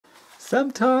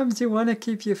Sometimes you want to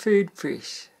keep your food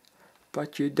fresh,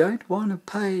 but you don't want to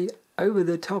pay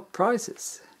over-the-top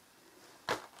prices.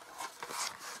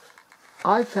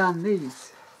 I found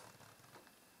these.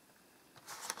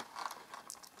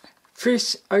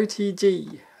 Fresh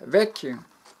OTG vacuum.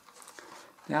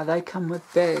 Now they come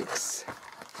with bags,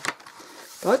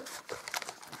 but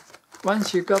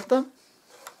once you've got them,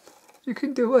 you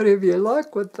can do whatever you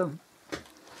like with them.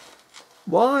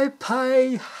 Why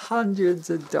pay hundreds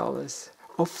of dollars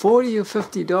or $40 or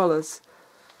 $50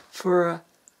 for a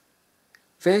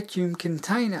vacuum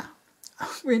container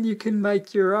when you can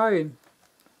make your own?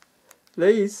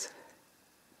 These,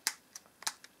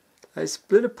 they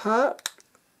split apart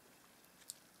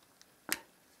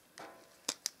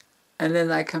and then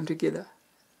they come together.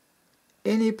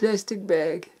 Any plastic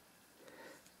bag,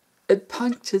 it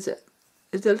punctures it.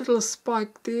 There's a little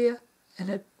spike there and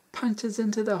it punches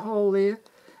into the hole there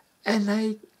and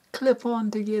they clip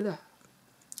on together.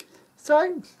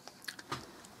 So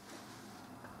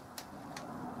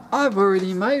I've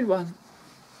already made one.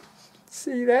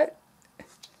 See that?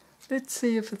 Let's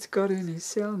see if it's got any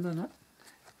sound in it.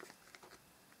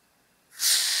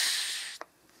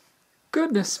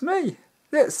 Goodness me,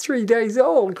 that's 3 days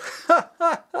old. It's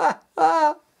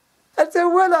a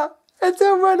winner. It's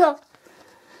a winner.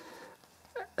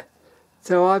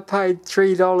 So I paid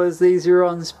 $3. These are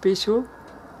on special.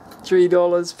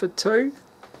 $3 for 2.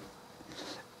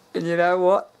 And you know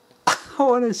what? I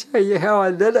want to show you how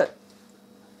I did it.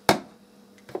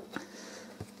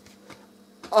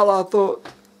 Well, I thought,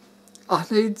 I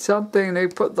need something to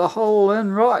put the hole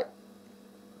in right.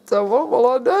 So what will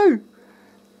I do?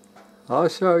 I'll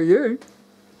show you.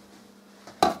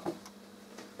 I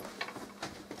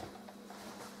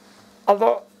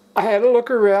thought, I had a look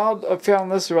around, I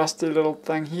found this rusty little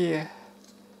thing here.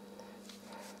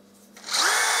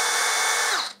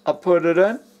 I put it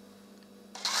in.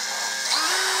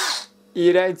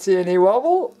 You don't see any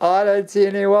wobble, I don't see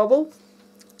any wobble.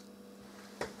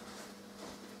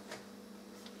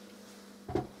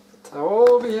 So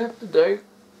all we have to do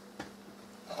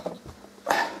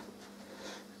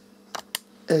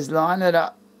is line it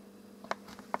up.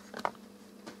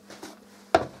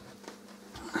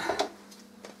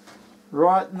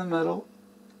 Right in the middle.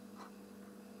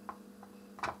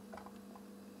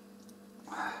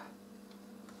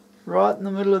 Right in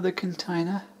the middle of the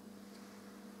container.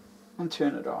 And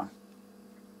turn it on.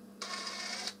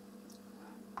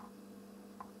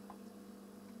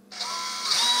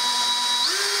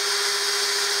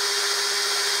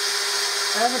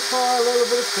 And apply a little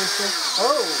bit of pressure.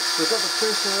 Oh, we've got the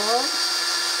pressure on.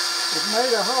 We've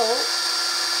made a hole.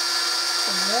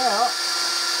 And now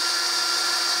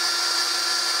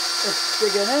it's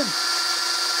digging in.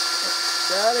 It's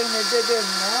starting to dig in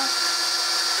now.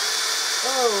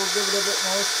 Oh, we'll give it a bit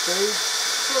more speed.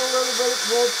 Put a little bit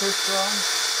more pressure on.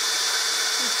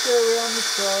 Just go around the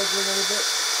sides a little bit.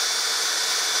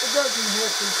 It doesn't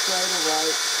happen straight away.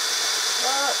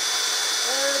 But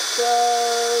it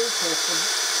does happen.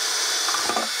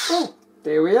 Oh,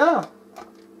 there we are.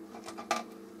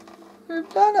 We've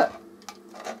done it.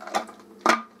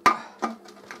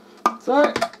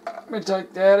 So, we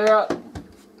take that out,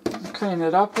 clean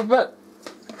it up a bit.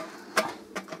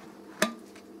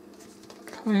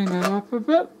 Clean it up a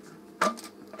bit.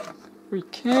 We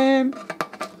can.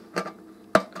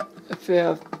 If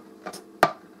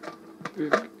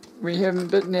we haven't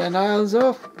bitten our nails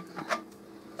off.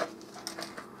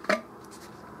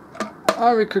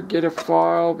 Oh, we could get a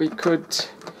file, we could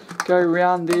go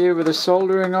around there with a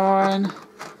soldering iron,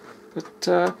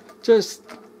 but just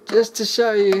to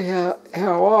show you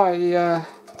how I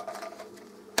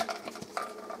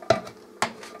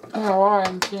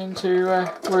intend to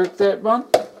work that one.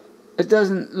 It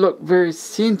doesn't look very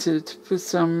centered for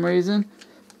some reason,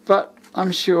 but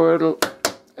I'm sure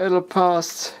it'll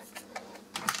pass.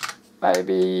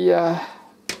 Maybe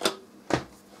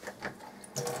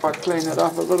if I clean it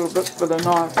up a little bit with a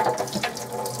knife.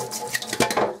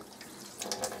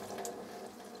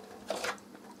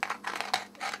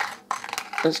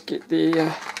 Just get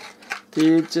the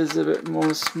edges a bit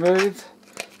more smooth.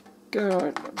 Go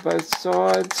on both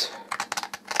sides.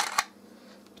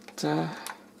 But,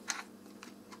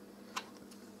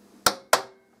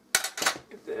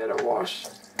 give that a wash.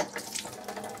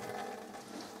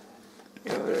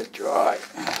 Give it a dry.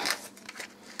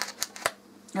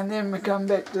 And then we come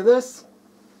back to this.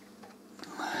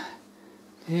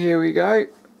 Here we go.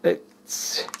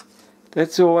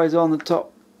 That's always on the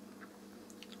top.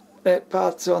 That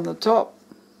part's on the top.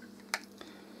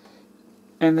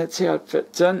 And that's how it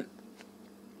fits in.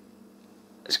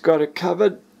 It's got it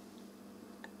covered.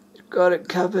 It's got it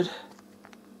covered.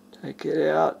 Take it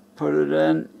out, put it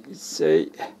in, you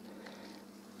see,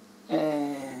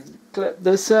 and clip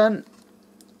this in,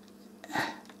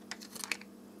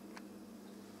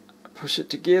 push it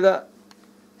together,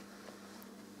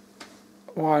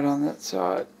 white on that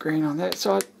side, green on that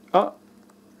side, oh,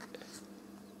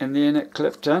 and then it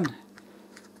clipped in.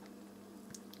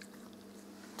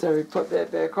 So we put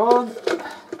that back on,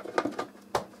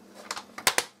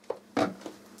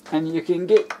 and you can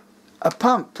get a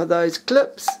pump for those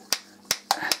clips.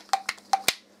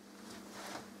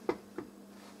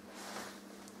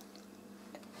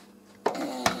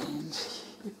 And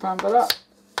you pump it up.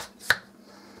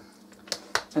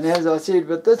 And as I said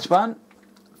with this one,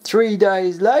 3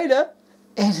 days later,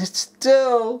 and it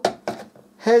still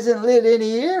hasn't let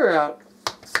any air out.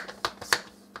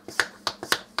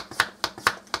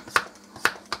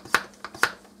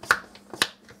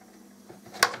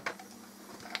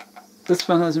 This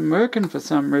one isn't working for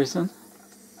some reason.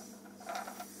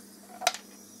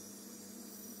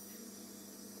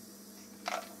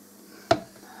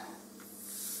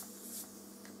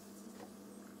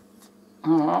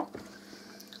 Oh,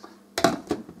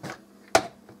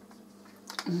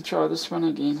 let's try this one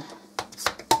again.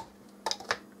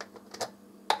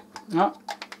 No.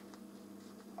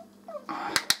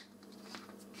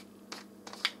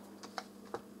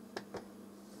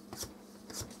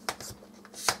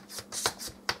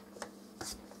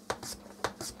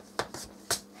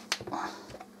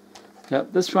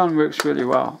 Yep, this one works really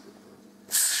well.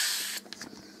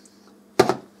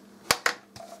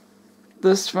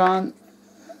 This one,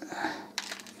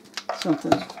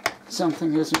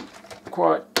 something hasn't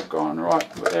quite gone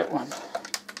right with that one.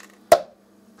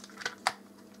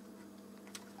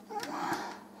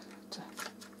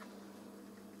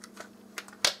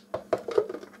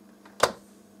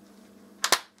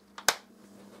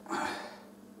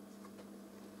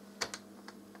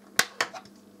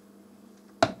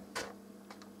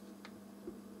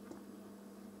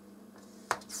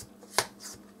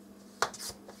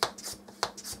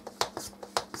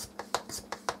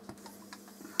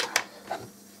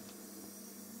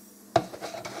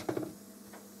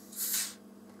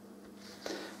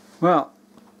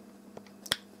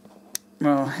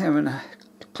 Well, having a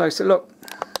closer look.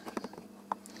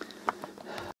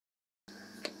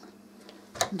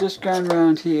 I'm just going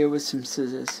around here with some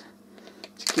scissors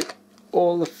to get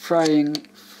all the frayed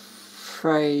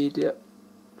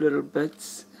little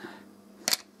bits.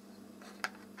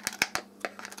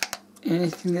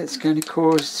 Anything that's going to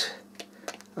cause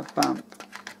a bump.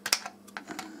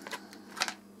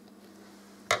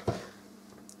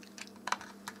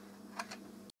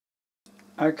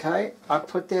 Okay, I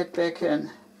put that back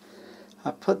in.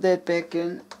 And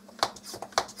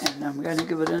I'm going to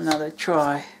give it another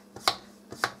try.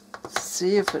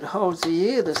 See if it holds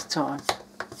the air this time.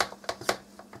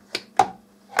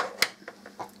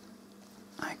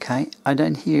 Okay, I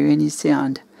don't hear any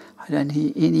sound. I don't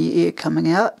hear any air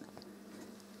coming out.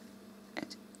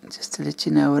 Just to let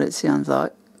you know what it sounds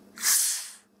like.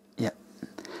 Yep.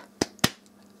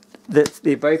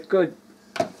 They're both good.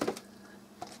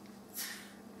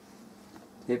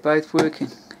 They're both working.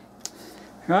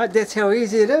 Right, that's how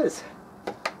easy it is.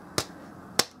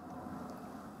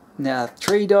 Now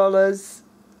 $3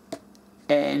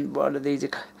 and what are these, a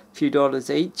few dollars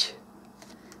each,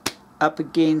 up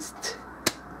against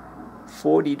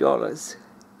 $40.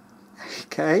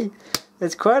 Okay,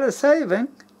 it's quite a saving.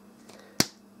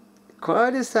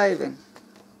 Quite a saving.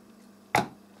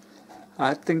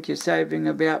 I think you're saving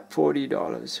about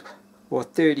 $40 or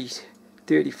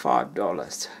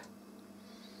 $35.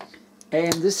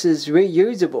 And this is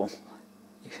reusable.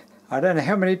 I don't know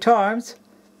how many times,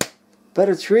 but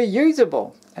it's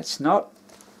reusable. It's not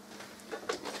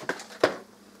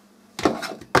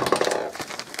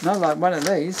like one of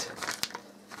these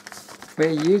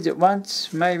where you use it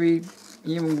once, maybe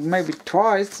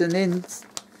twice, and then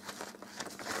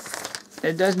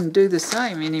it doesn't do the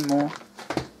same anymore.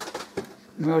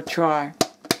 We'll try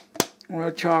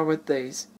with these.